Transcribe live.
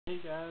Hey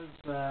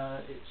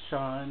guys, it's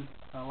Sean.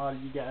 A lot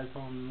of you guys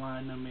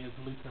online know me as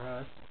Luther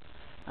Huss.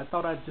 I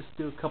thought I'd just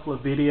do a couple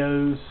of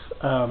videos.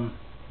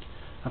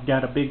 I've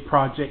got a big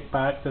project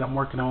back that I'm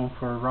working on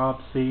for Rob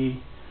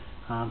C.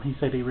 He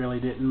said he really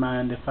didn't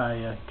mind if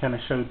I kind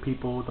of showed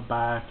people the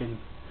bike and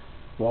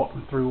walked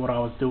them through what I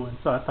was doing.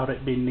 So I thought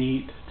it'd be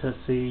neat to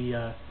see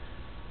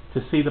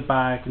the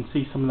bike and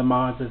see some of the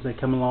mods as they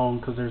come along,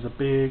 because there's a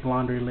big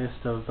laundry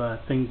list of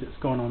things that's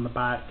going on the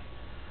bike.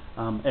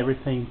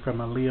 Everything from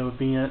a Leo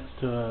Vince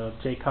to a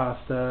J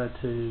Costa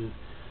to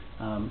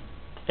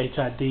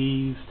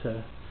HIDs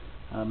to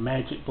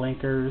magic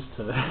blinkers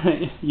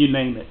to you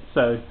name it.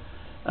 So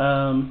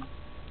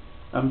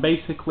I'm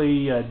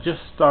basically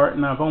just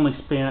starting. I've only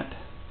spent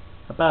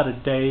about a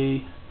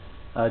day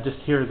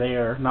just here or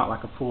there, not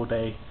like a full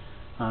day,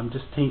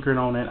 just tinkering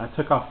on it. I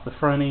took off the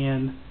front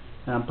end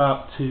and I'm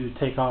about to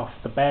take off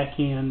the back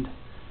end,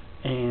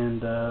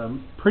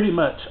 and pretty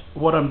much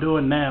what I'm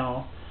doing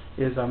now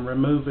is I'm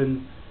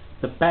removing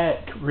the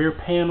back rear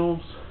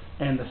panels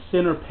and the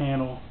center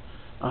panel,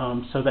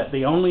 so that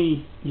the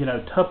only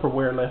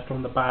Tupperware left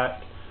on the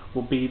bike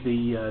will be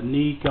the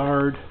knee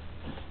guard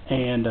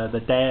and the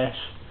dash.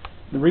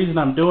 The reason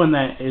I'm doing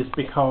that is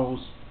because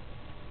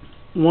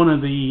one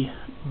of the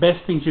best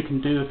things you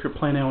can do if you're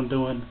planning on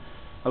doing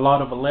a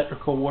lot of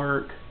electrical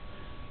work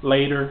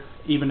later,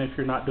 even if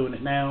you're not doing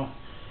it now,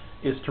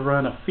 is to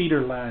run a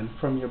feeder line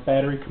from your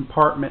battery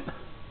compartment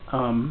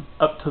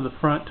up to the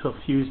front to a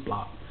fuse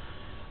block.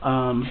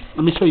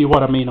 Let me show you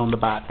what I mean on the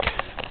bike.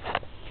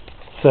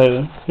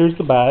 So here's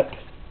the bike.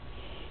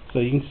 So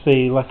you can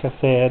see, like I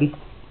said,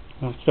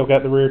 I've still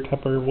got the rear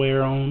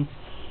Tupperware on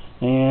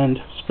and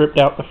stripped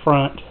out the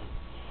front.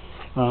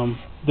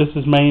 This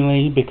is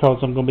mainly because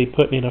I'm going to be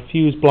putting in a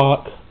fuse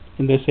block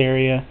in this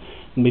area.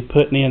 I'm going to be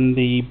putting in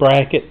the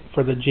bracket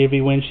for the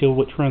Jivvy windshield,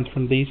 which runs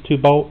from these two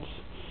bolts.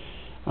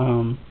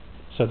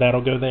 So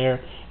that'll go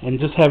there, and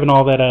just having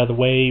all that out of the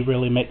way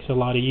really makes it a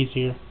lot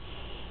easier.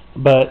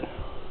 But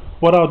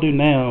what I'll do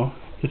now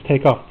is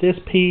take off this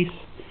piece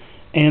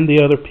and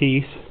the other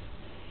piece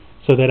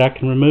so that I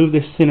can remove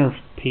this center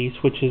piece,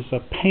 which is a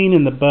pain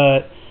in the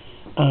butt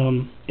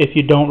if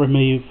you don't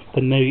remove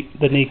the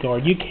knee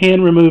guard. You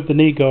can remove the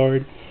knee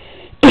guard,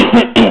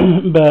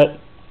 but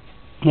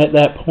at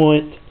that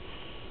point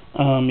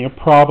you're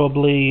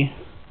probably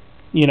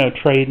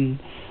trading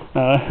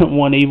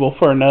one evil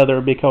for another,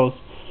 because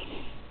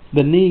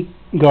the knee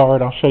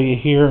guard, I'll show you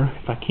here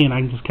if I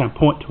can just kind of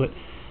point to it.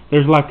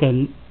 There's like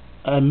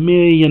a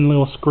million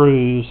little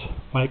screws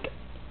like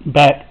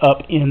back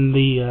up in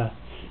the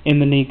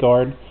knee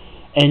guard,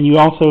 and you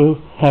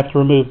also have to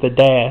remove the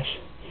dash.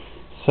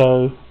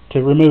 So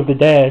to remove the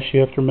dash, you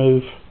have to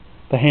remove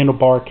the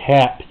handlebar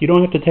cap. You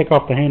don't have to take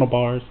off the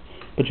handlebars,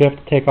 but you have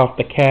to take off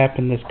the cap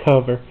and this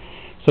cover.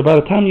 So by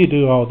the time you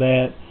do all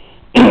that,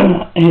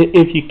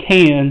 if you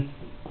can,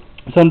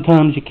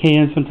 sometimes you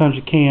can, sometimes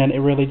you can't. It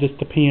really just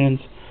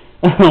depends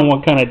on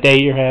what kind of day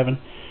you're having.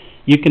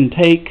 You can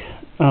take,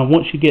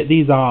 once you get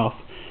these off,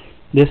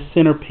 this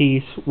center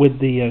piece with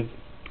the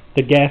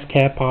gas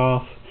cap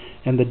off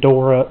and the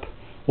door up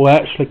will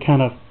actually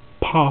kind of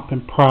pop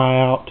and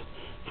pry out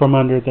from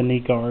under the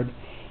knee guard.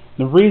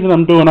 The reason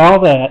I'm doing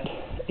all that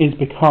is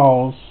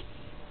because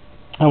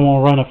I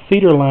want to run a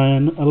feeder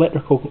line,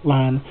 electrical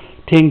line,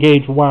 10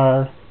 gauge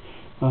wire,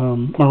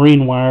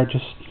 marine wire,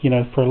 just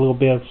for a little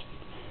bit of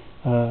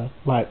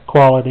like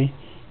quality,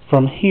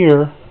 from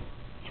here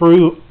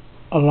through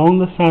along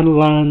the side of the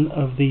line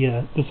of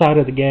the side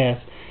of the gas,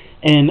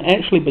 and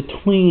actually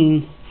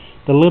between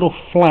the little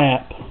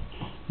flap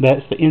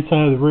that's the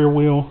inside of the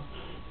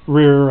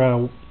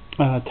rear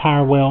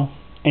tire well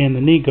and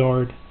the knee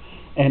guard,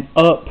 and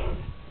up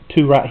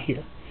to right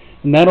here,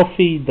 and that'll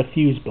feed the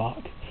fuse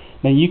block.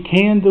 Now you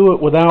can do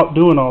it without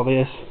doing all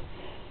this,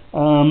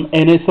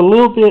 and it's a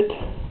little bit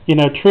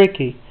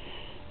tricky.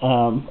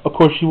 Of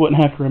course you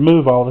wouldn't have to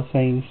remove all the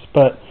things,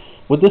 but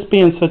with this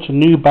being such a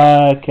new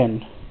bike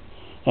and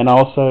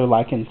also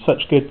like in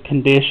such good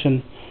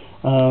condition,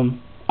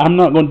 I'm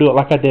not going to do it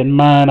like I did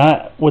mine.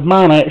 With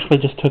mine I actually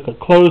just took a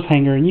clothes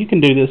hanger, and you can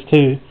do this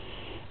too,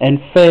 and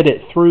fed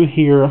it through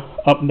here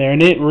up there,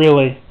 and it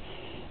really,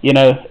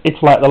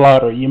 it's like the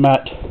lottery. You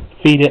might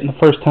feed it, and the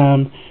first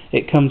time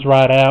it comes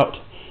right out,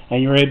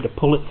 and you're able to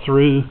pull it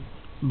through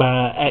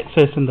by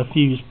accessing the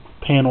fuse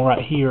panel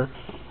right here.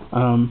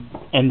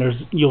 And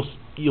you'll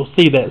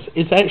see that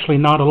it's actually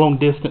not a long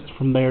distance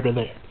from there to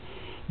there,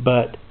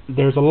 but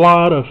there's a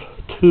lot of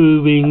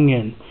tubing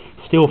and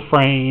steel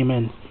frame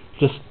and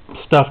just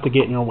stuff to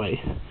get in your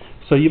way.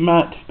 So you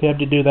might be able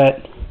to do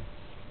that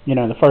in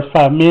the first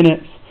 5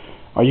 minutes,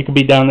 or you could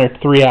be down there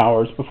 3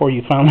 hours before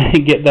you finally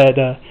get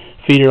that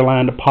feeder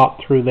line to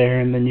pop through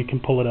there, and then you can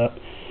pull it up.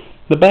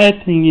 The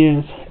bad thing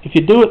is, if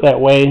you do it that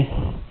way,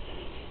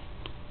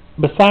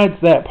 besides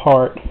that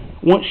part,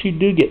 once you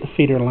do get the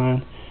feeder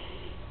line,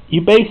 you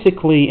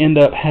basically end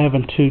up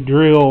having to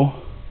drill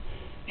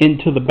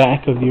into the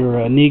back of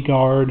your knee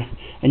guard,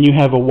 and you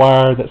have a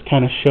wire that's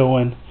kind of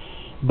showing.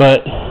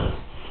 But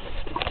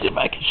let's see if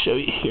I can show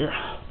you here.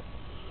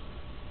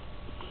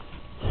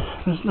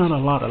 there's not a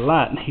lot of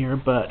light in here,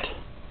 but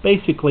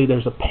basically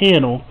there's a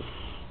panel.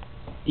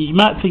 You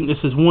might think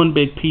this is one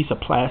big piece of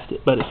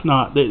plastic, but it's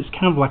not. It's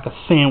kind of like a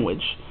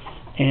sandwich.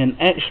 And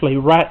actually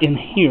right in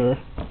here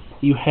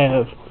you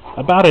have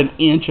about an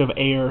inch of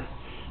air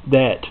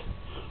that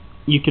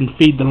you can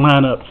feed the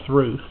line up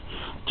through.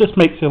 Just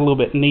makes it a little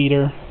bit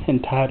neater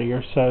and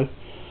tidier. So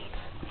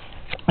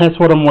that's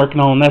what I'm working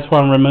on. That's why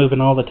I'm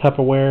removing all the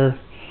Tupperware,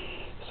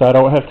 so I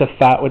don't have to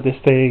fight with this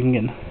thing.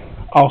 And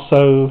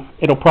also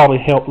it'll probably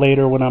help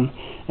later when I'm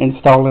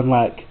installing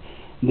like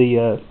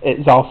the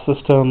exhaust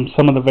system,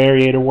 some of the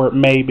variator work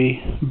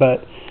maybe,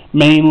 but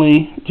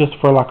mainly just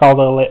for like all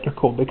the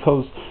electrical,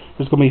 because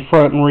there's going to be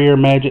front and rear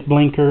magic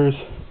blinkers,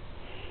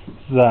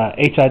 the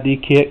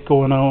HID kit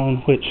going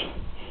on, which,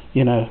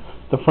 you know,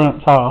 the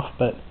front's off,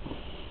 but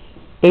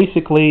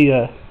basically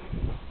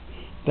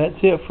that's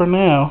it for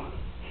now,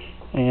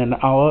 and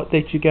I'll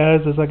update you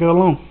guys as I go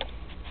along.